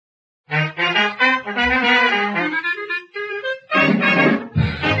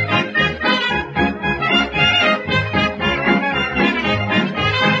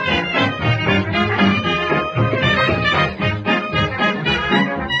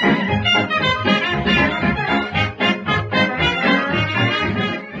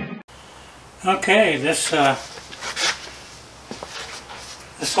Okay, this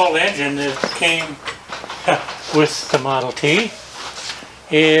whole engine that came with the Model T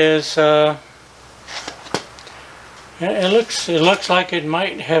is it looks like it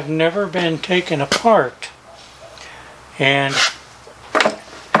might have never been taken apart, and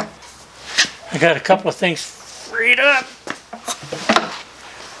I got a couple of things freed up,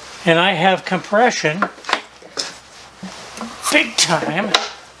 and I have compression big time.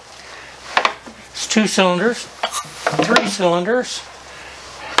 It's 2 cylinders, 3 cylinders,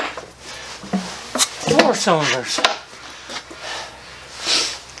 4 cylinders.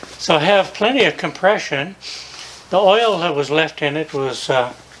 So I have plenty of compression. The oil that was left in it was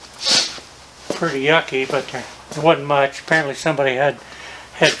pretty yucky, but there wasn't much. Apparently somebody had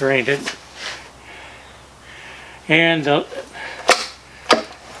drained it. And the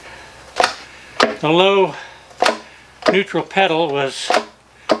low neutral pedal was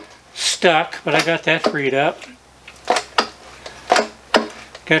stuck, but I got that freed up.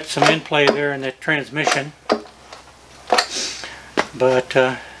 Got some in play there in the transmission, but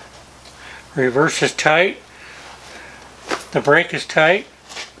reverse is tight, the brake is tight,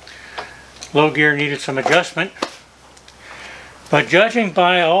 low gear needed some adjustment, but judging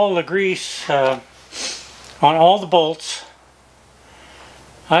by all the grease on all the bolts,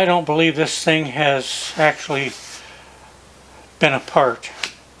 I don't believe this thing has actually been apart.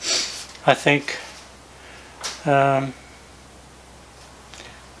 I think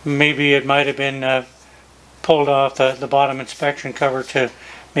maybe it might have been pulled off the bottom inspection cover to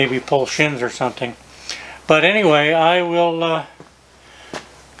maybe pull shins or something. But anyway, I will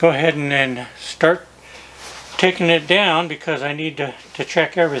go ahead and start taking it down, because I need to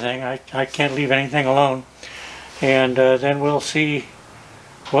check everything. I can't leave anything alone. And then we'll see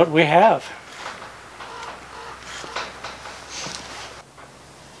what we have.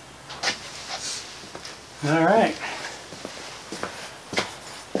 Alright.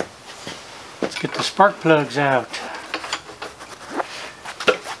 Let's get the spark plugs out.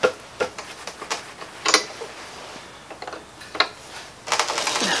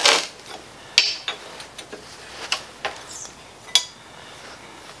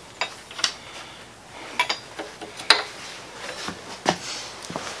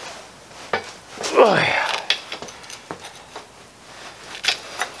 Oh, yeah.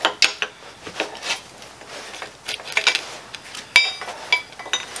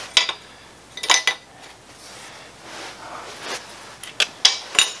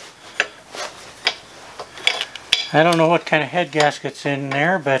 I don't know what kind of head gasket's in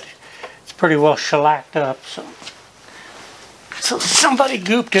there, but it's pretty well shellacked up. So somebody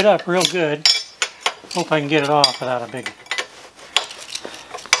gooped it up real good. Hope I can get it off without a big,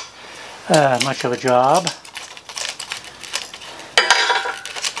 much of a job.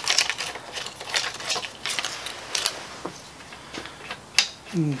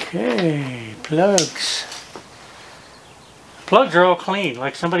 Okay, plugs. Plugs are all clean,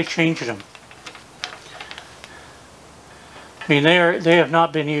 like somebody changed them. I mean, they have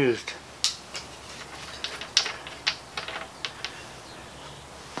not been used.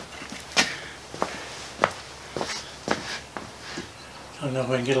 I don't know if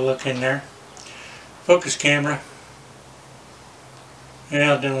we can get a look in there. Focus camera.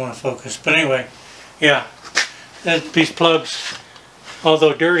 Yeah, I didn't want to focus. But anyway, yeah. These plugs,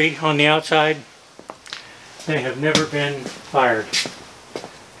 although dirty on the outside, they have never been fired.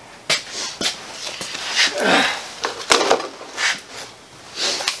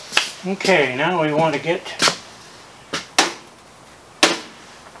 Okay, now we want to get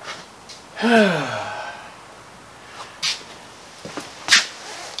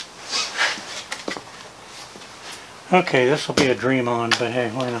okay, this will be a dream on, but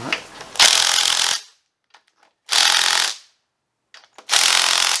hey, why not?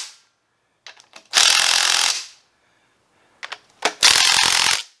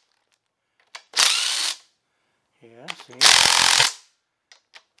 Yeah, see?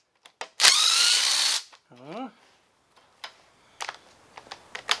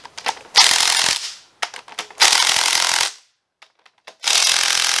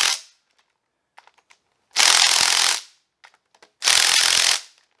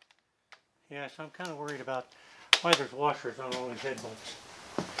 Yeah, so I'm kind of worried about why there's washers on all these head bolts.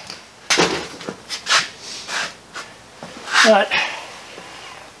 But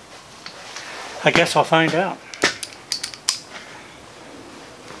I guess I'll find out.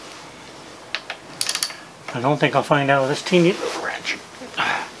 I don't think I'll find out with this teeny little wrench.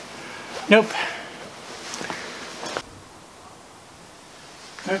 Nope.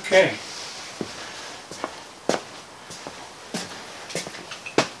 Okay.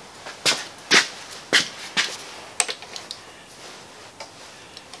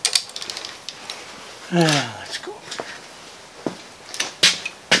 Let's go.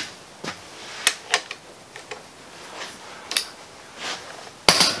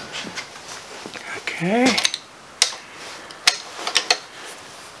 Okay.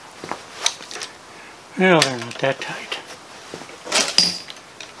 No, they're not that tight.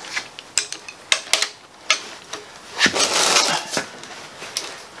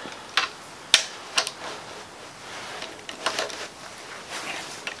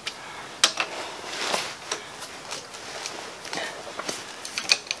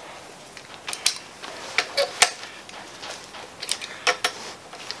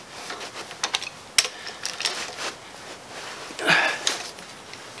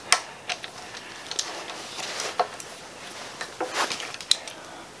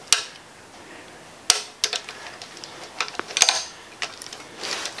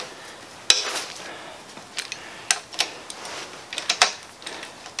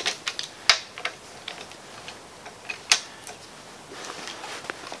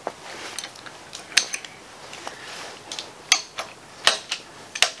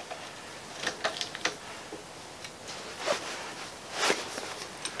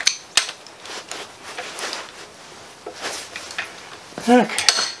 Okay.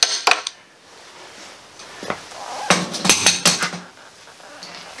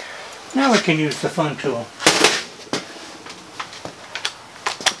 Now we can use the fun tool.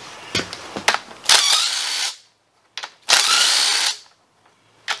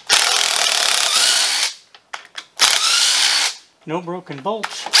 No broken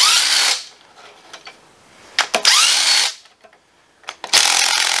bolts.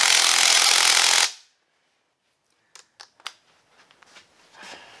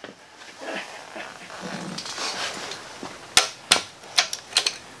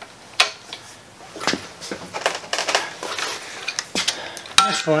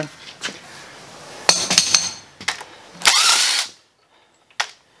 This one.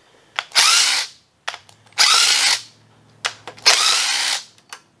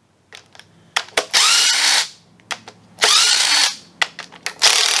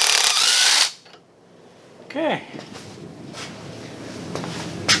 Okay.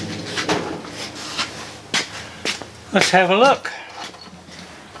 Let's have a look.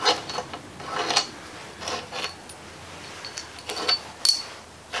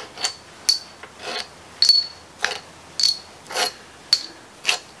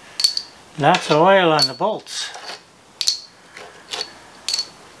 Lots of oil on the bolts.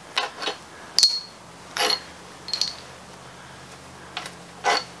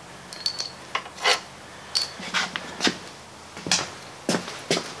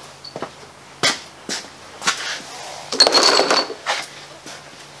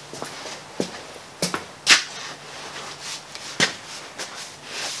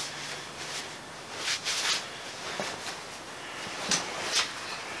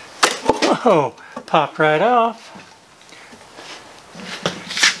 Whoa, popped right off.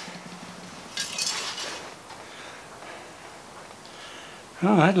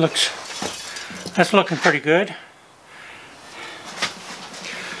 Oh, that's looking pretty good.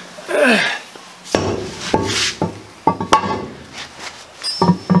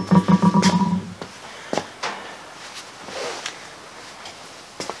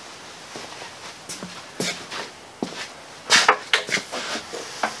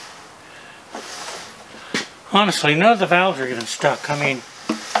 Honestly, none of the valves are getting stuck. I mean,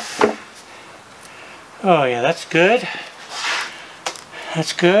 oh yeah, that's good.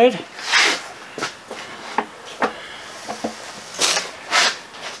 That's good.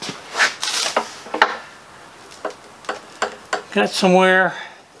 Got somewhere,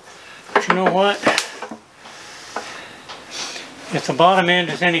 but you know what? If the bottom end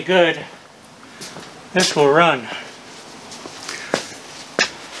is any good, this will run.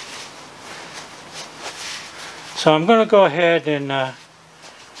 So I'm going to go ahead and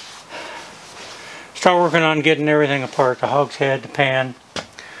start working on getting everything apart. The hogshead, the pan.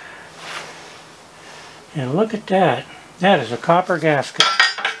 And look at that. That is a copper gasket.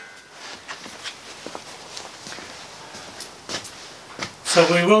 So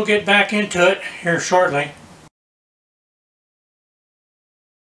we will get back into it here shortly.